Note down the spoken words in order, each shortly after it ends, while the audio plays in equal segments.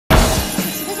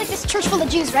this church full of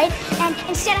Jews, right?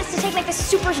 And Stan has to take like this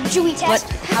super Jewy test.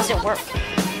 What? How's it work?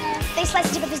 They slice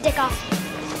the tip of his dick off.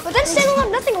 But then Stan will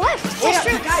have nothing left. That's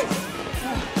true. Guys.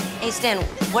 Hey, Stan,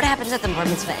 what happens at the bar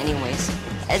mitzvah anyways?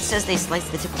 Ed says they slice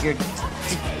the tip of your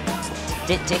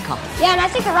dick off. Yeah, and I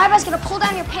think the rabbi's gonna pull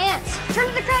down your pants. Turn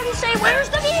to the crowd and say, "Where's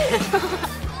the meat?"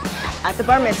 At the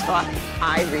bar mitzvah,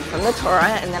 I read from the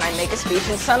Torah, and then I make a speech,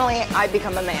 and suddenly I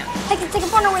become a man. I can take a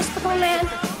corner waist, become a man.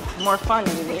 More fun,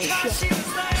 you mean?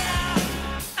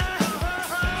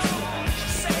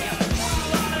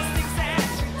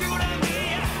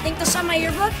 Think they'll sign my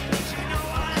yearbook?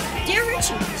 Dear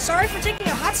Richie, sorry for taking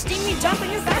a hot, steamy dump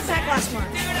in your backpack last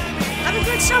month. Have a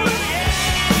good summer.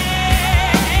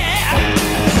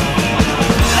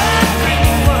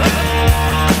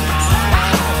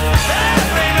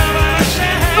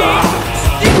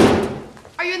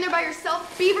 Are you in there by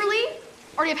yourself, Beverly?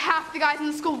 Or do you have half the guys in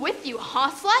the school with you,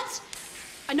 huh, slut?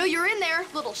 I know you're in there,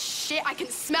 little shit. I can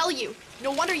smell you.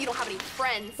 No wonder you don't have any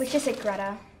friends. Which is it,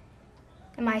 Greta?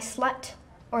 Am I a slut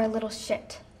or a little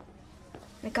shit?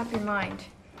 Make up your mind.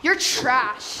 You're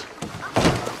trash.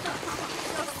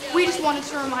 We just wanted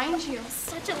to remind you.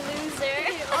 Such a loser.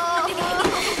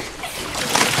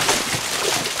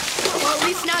 Well, at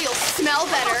least now you'll smell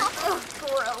better. Oh,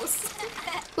 gross.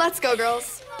 Let's go,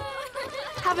 girls.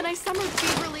 Have a nice summer,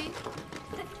 Beverly.